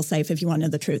makes me feel safe, if you want to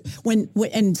know the truth.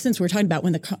 And since we're talking about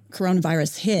when the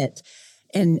coronavirus hit,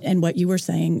 and what you were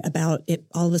saying about it,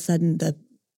 all of a sudden the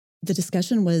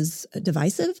discussion was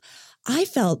divisive, I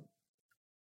felt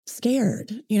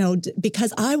scared,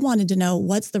 because I wanted to know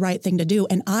what's the right thing to do.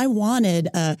 And I wanted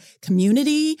a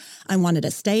community, I wanted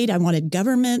a state, I wanted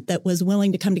government that was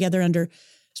willing to come together under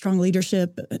strong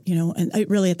leadership, and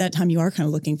really at that time you are kind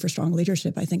of looking for strong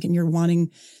leadership, I think, and you're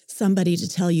wanting somebody to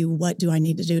tell you, what do I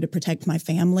need to do to protect my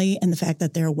family? And the fact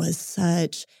that there was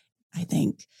such, I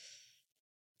think,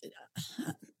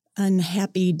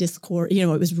 unhappy discord, it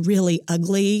was really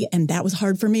ugly. And that was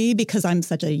hard for me because I'm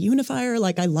such a unifier.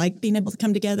 Like, I like being able to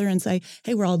come together and say,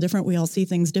 hey, we're all different. We all see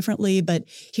things differently, but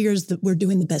we're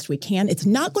doing the best we can. It's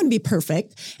not going to be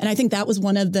perfect. And I think that was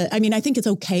one of I think it's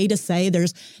okay to say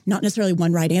there's not necessarily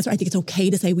one right answer. I think it's okay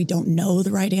to say we don't know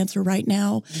the right answer right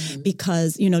now,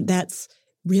 because, that's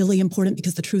really important,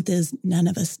 because the truth is none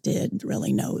of us did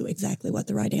really know exactly what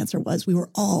the right answer was. We were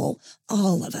all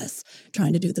of us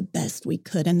trying to do the best we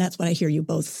could. And that's what I hear you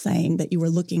both saying, that you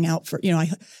were looking out for, I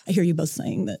hear you both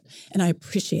saying that, and I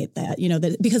appreciate that,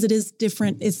 that because it is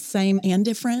different, it's same and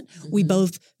different. We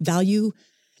both value,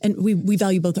 and we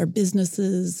value both our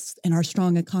businesses and our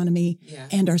strong economy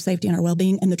and our safety and our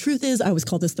well-being. And the truth is, I always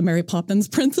call this the Mary Poppins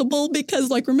principle, because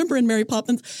remember in Mary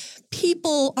Poppins,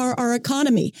 people are our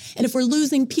economy. And if we're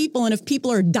losing people and if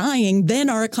people are dying, then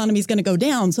our economy is going to go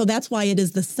down. So that's why it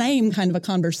is the same kind of a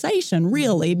conversation,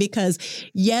 really, because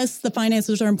yes, the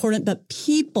finances are important, but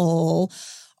people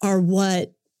are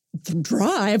what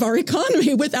drive our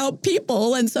economy. Without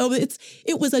people. And so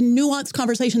it was a nuanced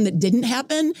conversation that didn't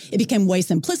happen. It became way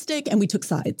simplistic, and we took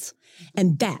sides.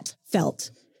 And that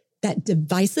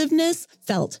divisiveness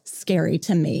felt scary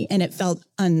to me, and it felt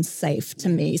unsafe to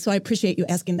me. So I appreciate you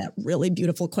asking that really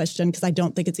beautiful question, because I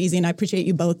don't think it's easy. And I appreciate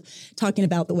you both talking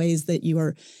about the ways that you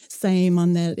are same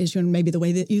on that issue, and maybe the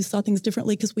way that you saw things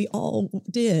differently, because we all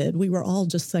did. We were all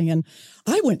just saying,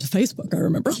 I went to Facebook, I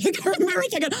remember. I remember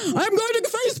thinking, I'm going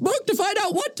to Facebook to find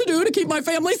out what to do to keep my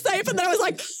family safe. And then I was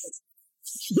like, this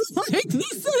is not a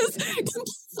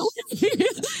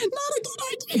good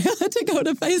idea to go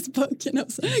to Facebook,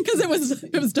 because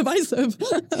it was divisive.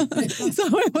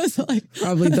 So it was like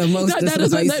probably the most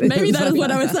divisive. Maybe that is what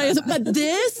I would say. But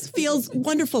this feels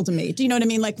wonderful to me. Do you know what I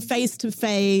mean? Like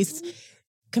face-to-face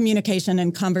communication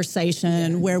and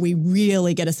conversation, where we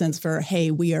really get a sense for,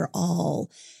 hey, we are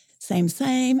all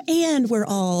same, and we're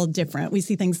all different. We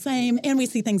see things same and we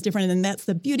see things different. And that's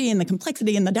the beauty and the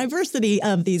complexity and the diversity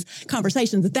of these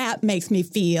conversations. That makes me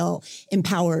feel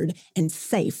empowered and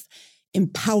safe.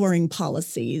 Empowering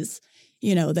policies,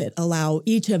 that allow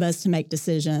each of us to make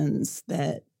decisions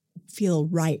that feel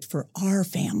right for our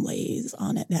families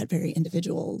on that very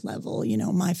individual level.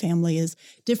 My family is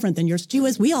different than yours too,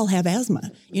 as we all have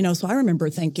asthma, so I remember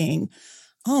thinking,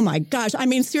 oh my gosh. I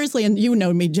mean, seriously, and you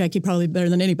know me, Jackie, probably better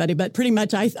than anybody, but pretty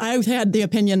much I had the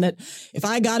opinion that if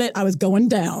I got it, I was going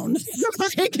down.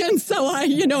 And so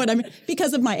you know what I mean?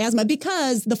 Because of my asthma,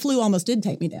 because the flu almost did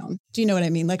take me down. Do you know what I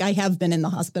mean? Like, I have been in the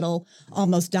hospital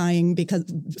almost dying because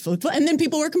flu, and then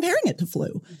people were comparing it to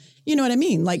flu. You know what I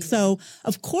mean? Like, so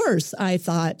of course I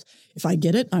thought, if I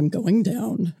get it, I'm going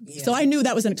down. Yeah. So I knew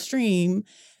that was an extreme.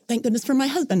 Thank goodness for my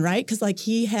husband, right? Because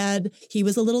he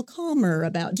was a little calmer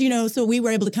about, so we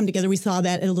were able to come together. We saw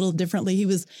that a little differently.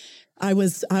 I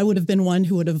would have been one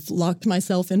who would have locked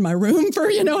myself in my room for,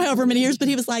 however many years, but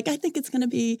he was like, I think it's going to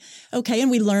be okay.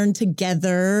 And we learned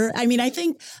together. I mean, I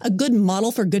think a good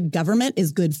model for good government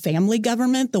is good family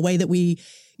government, the way that we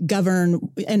govern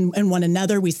and one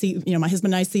another. We see, my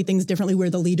husband and I see things differently. We're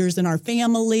the leaders in our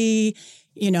family.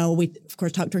 We, of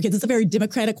course, talk to our kids. It's a very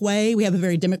democratic way. We have a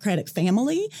very democratic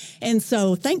family. And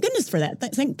so thank goodness for that.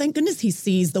 Thank goodness he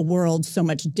sees the world so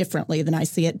much differently than I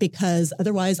see it, because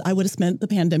otherwise I would have spent the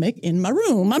pandemic in my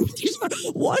room. I'm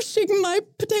washing my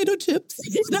potato chips.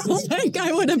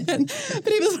 I would have been. But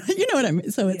he was, you know what I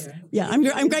mean? So it's,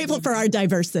 I'm grateful for our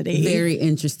diversity. Very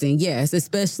interesting. Yes,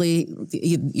 especially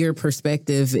your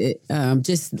perspective.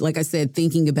 Just like I said,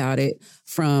 thinking about it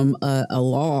from a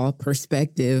law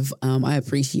perspective, I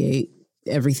appreciate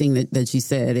everything that you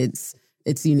said.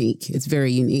 it's unique. It's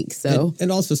very unique. So,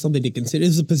 and also something to consider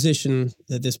is the position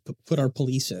that this put our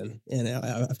police in. And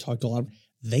I've talked to a lot of,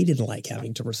 they didn't like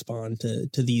having to respond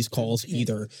to these calls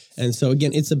either. And so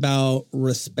again, it's about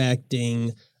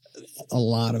respecting a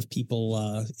lot of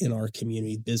people in our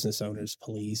community, business owners,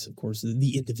 police, of course,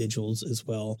 the individuals as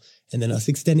well. And then us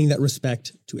extending that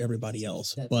respect to everybody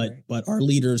else. But our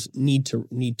leaders need to,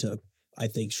 I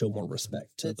think, show more respect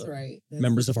to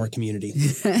members of our community.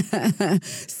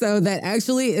 So that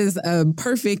actually is a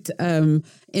perfect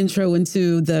intro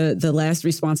into the last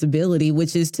responsibility,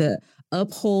 which is to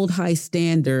uphold high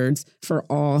standards for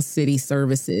all city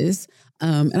services.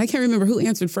 And I can't remember who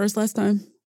answered first last time.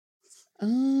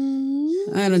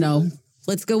 I don't know.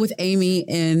 Let's go with Amy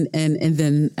and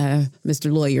then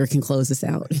Mr. Lawyer can close us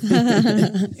out.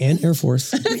 And Air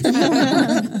Force.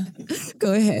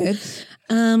 Go ahead.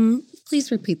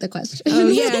 Please repeat the question. Oh,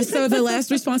 yeah. So the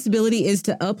last responsibility is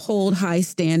to uphold high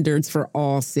standards for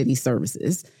all city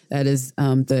services. That is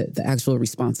the actual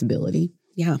responsibility.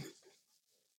 Yeah.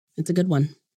 It's a good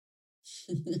one.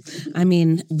 I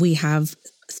mean, we have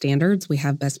standards, we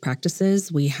have best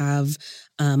practices, we have,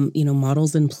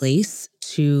 models in place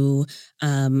to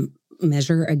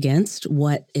measure against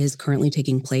what is currently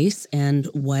taking place and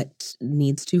what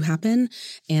needs to happen.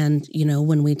 And,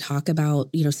 when we talk about,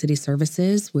 city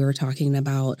services, we're talking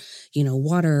about,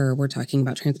 water, we're talking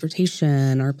about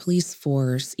transportation, our police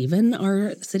force, even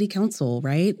our city council,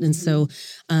 right? And so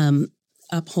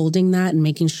upholding that and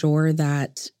making sure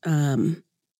that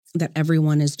that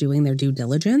everyone is doing their due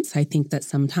diligence. I think that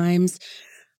sometimes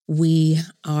we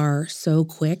are so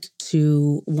quick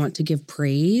to want to give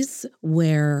praise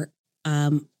where,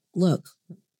 look,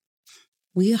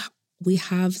 we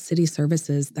have city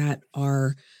services that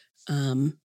are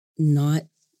not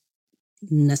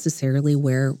necessarily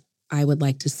where I would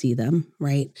like to see them,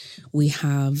 right? We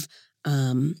have,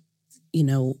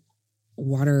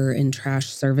 water and trash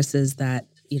services that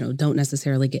don't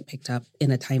necessarily get picked up in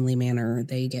a timely manner.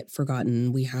 They get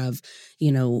forgotten. We have,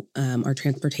 our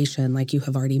transportation, like you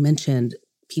have already mentioned,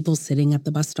 people sitting at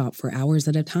the bus stop for hours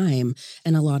at a time.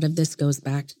 And a lot of this goes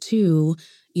back to,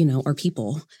 our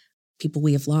people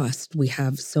we have lost. We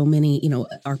have so many,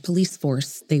 our police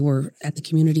force, they were at the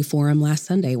community forum last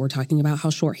Sunday. We're talking about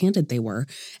how shorthanded they were.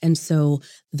 And so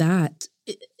that,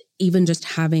 even just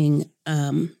having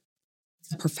a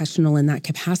professional in that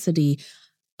capacity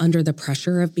under the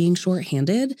pressure of being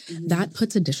shorthanded, that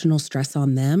puts additional stress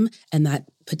on them, and that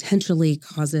potentially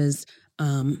causes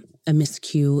a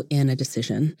miscue in a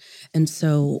decision. And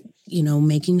so,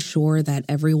 making sure that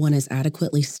everyone is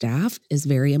adequately staffed is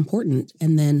very important.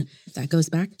 And then that goes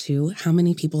back to how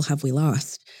many people have we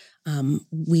lost?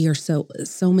 We are so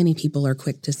many people are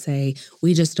quick to say,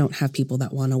 we just don't have people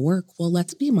that want to work. Well,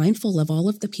 let's be mindful of all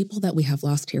of the people that we have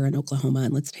lost here in Oklahoma.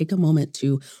 And let's take a moment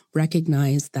to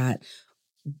recognize that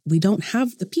we don't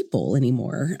have the people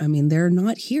anymore. I mean, they're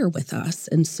not here with us.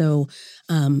 And so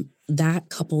that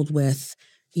coupled with,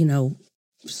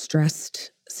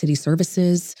 stressed city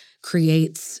services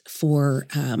creates for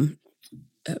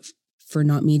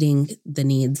not meeting the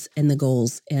needs and the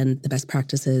goals and the best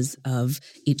practices of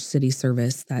each city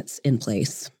service that's in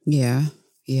place. Yeah.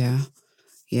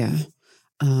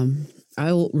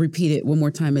 I will repeat it one more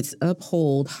time. It's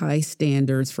uphold high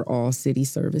standards for all city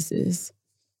services.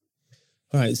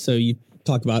 All right, so you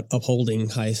talk about upholding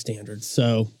high standards.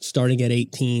 So starting at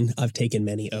 18, I've taken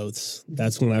many oaths.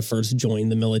 That's when I first joined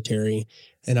the military,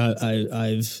 and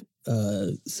I've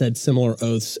said similar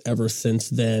oaths ever since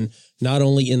then, not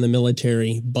only in the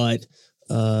military, but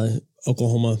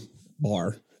Oklahoma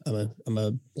bar. I'm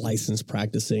a licensed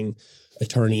practicing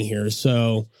attorney here.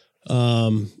 So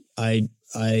I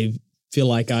feel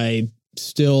like I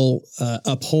still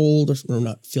uphold, or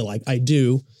not feel like, I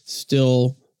do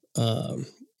still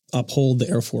uphold the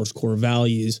Air Force core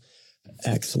values: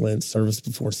 excellence, service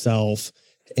before self,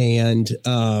 and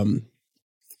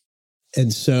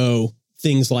so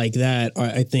things like that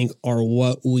I think are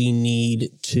what we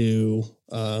need to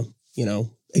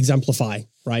exemplify,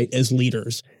 right, as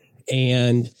leaders.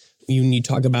 And when you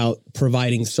talk about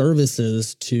providing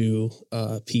services to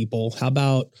people, how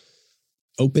about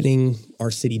opening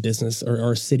our city business or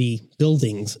our city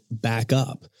buildings back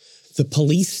up? The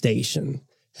police station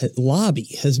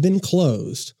lobby has been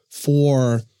closed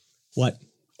for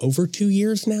over 2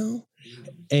 years now,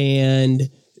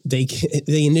 and they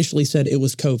initially said it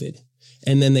was COVID,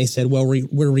 and then they said, well,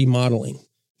 we're remodeling.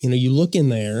 You look in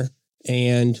there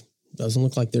and it doesn't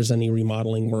look like there's any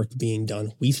remodeling work being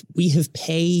done. We have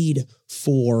paid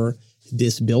for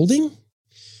this building.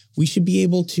 We should be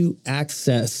able to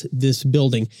access this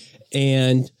building.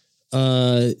 And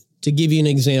to give you an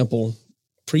example,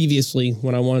 previously,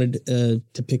 when I wanted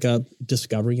to pick up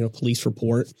discovery, police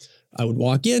report, I would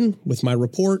walk in with my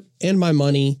report and my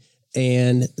money,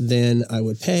 and then I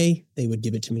would pay. They would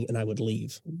give it to me, and I would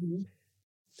leave. Mm-hmm.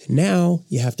 Now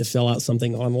you have to fill out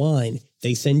something online.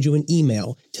 They send you an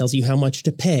email, tells you how much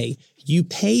to pay. You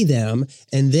pay them,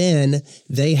 and then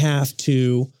they have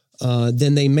to,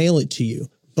 then they mail it to you.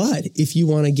 But if you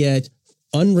want to get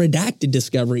unredacted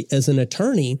discovery as an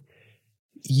attorney,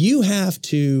 you have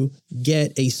to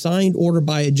get a signed order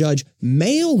by a judge,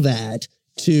 mail that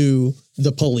to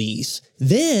the police.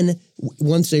 Then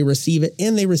once they receive it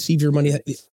and they receive your money,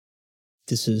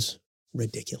 this is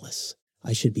ridiculous.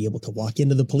 I should be able to walk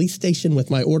into the police station with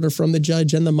my order from the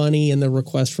judge and the money and the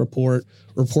report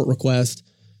request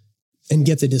and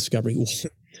get the discovery.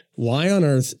 Why on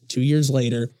earth, 2 years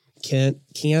later, can't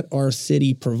our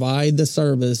city provide the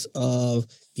service of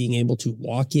being able to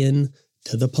walk in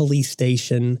to the police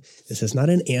station? This is not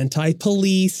an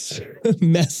anti-police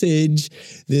message.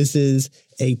 This is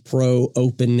a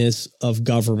pro-openness of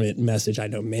government message. I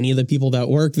know many of the people that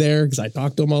work there because I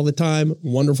talk to them all the time.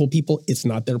 Wonderful people. It's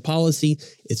not their policy.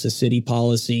 It's a city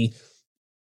policy.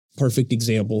 Perfect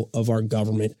example of our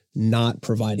government not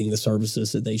providing the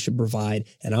services that they should provide.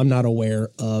 And I'm not aware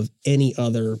of any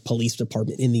other police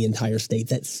department in the entire state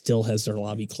that still has their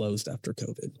lobby closed after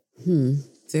COVID.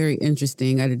 Very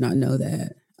interesting. I did not know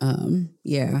that.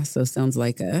 So it sounds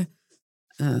like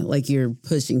you're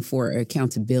pushing for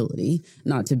accountability,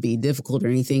 not to be difficult or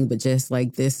anything, but just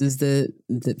like this is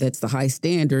that's the high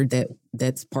standard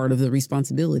that's part of the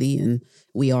responsibility, and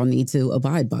we all need to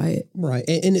abide by it. Right.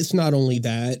 And it's not only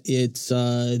that, it's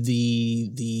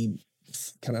the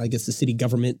kind of, I guess, the city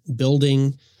government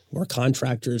building where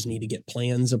contractors need to get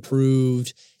plans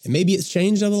approved. And maybe it's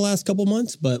changed over the last couple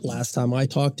months, but last time I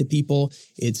talked to people,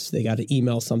 they got to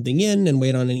email something in and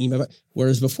wait on an email.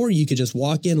 Whereas before you could just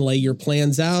walk in, lay your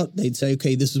plans out. They'd say,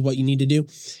 okay, this is what you need to do.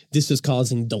 This is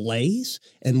causing delays.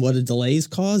 And what do delays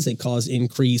cause? They cause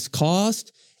increased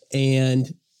cost.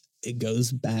 And it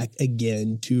goes back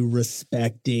again to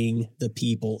respecting the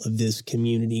people of this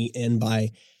community. And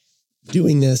by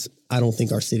doing this, I don't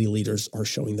think our city leaders are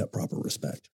showing that proper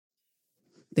respect.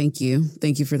 Thank you.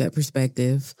 Thank you for that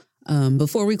perspective.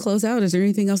 Before we close out, is there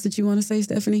anything else that you want to say,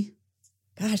 Stephanie?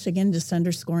 Gosh, again, just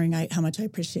underscoring how much I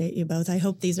appreciate you both. I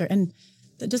hope these are, and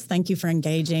just thank you for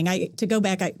engaging. To go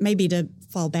back, maybe to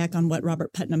fall back on what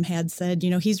Robert Putnam had said,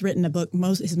 he's written a book,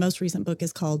 his most recent book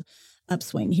is called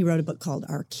Upswing. He wrote a book called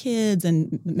Our Kids,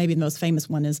 and maybe the most famous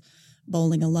one is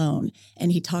Bowling Alone.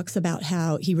 And he talks about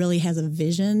how he really has a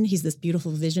vision. He's this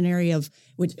beautiful visionary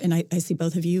and I see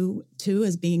both of you too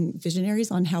as being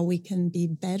visionaries on how we can be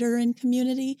better in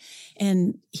community.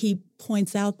 And he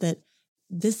points out that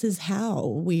this is how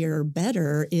we are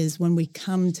better is when we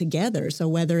come together. So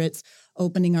whether it's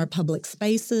opening our public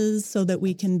spaces so that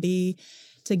we can be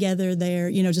together there,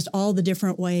 just all the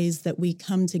different ways that we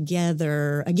come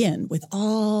together, again, with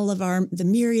all of the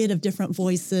myriad of different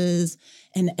voices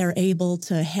and are able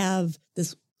to have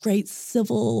this great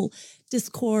civil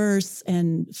discourse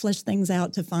and flesh things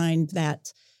out to find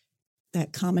that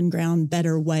common ground,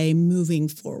 better way moving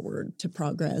forward to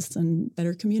progress and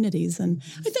better communities. And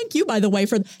I thank you, by the way,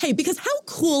 because how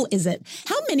cool is it?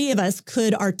 How many of us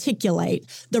could articulate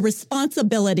the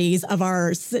responsibilities of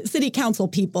our city council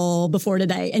people before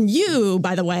today? And you,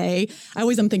 by the way, I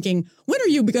always am thinking, when are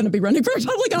you going to be running for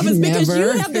public office? Because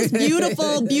you have this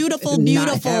beautiful, beautiful,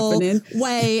 beautiful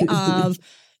way of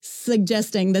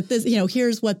suggesting that this,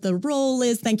 here's what the role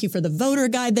is. Thank you for the voter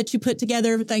guide that you put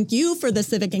together. Thank you for the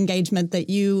civic engagement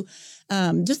that you,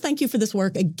 just thank you for this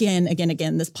work again,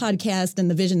 this podcast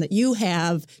and the vision that you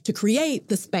have to create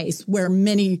the space where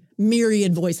many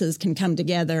myriad voices can come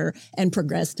together and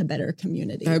progress to better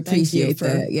community. I appreciate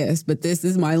that. Yes, but this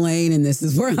is my lane and this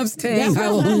is where I'm staying. I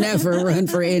will never run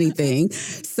for anything.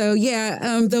 So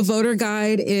the voter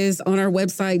guide is on our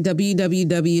website,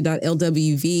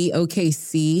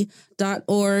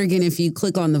 www.LWVOKC.org. And if you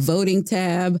click on the voting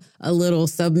tab, a little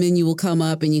submenu will come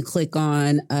up and you click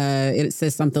on, it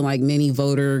says something like mini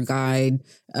voter guide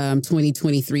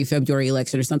 2023 February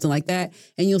election or something like that.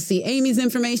 And you'll see Amy's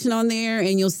information on there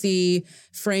and you'll see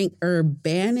Frank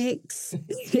Urbanic's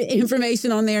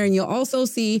information on there. And you'll also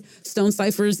see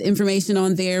Stonecipher's information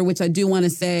on there, which I do want to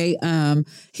say,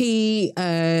 he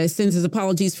sends his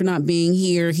apologies for not being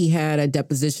here. He had a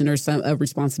deposition or a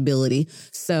responsibility.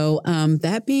 So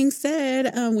that being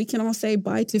said, we can all say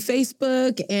bye to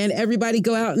Facebook and everybody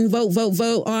go out and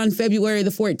vote on February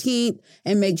the 14th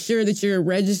and make sure that you're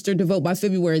registered to vote by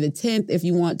February the 10th if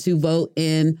you want to vote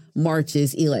in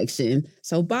March's election.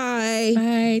 So bye.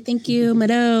 Bye. Thank you,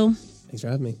 Mado. Thanks for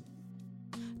having me.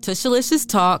 Tushalicious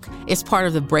Talk is part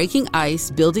of the Breaking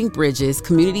Ice, Building Bridges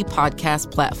community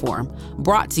podcast platform,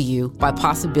 brought to you by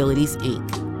Possibilities,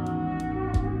 Inc.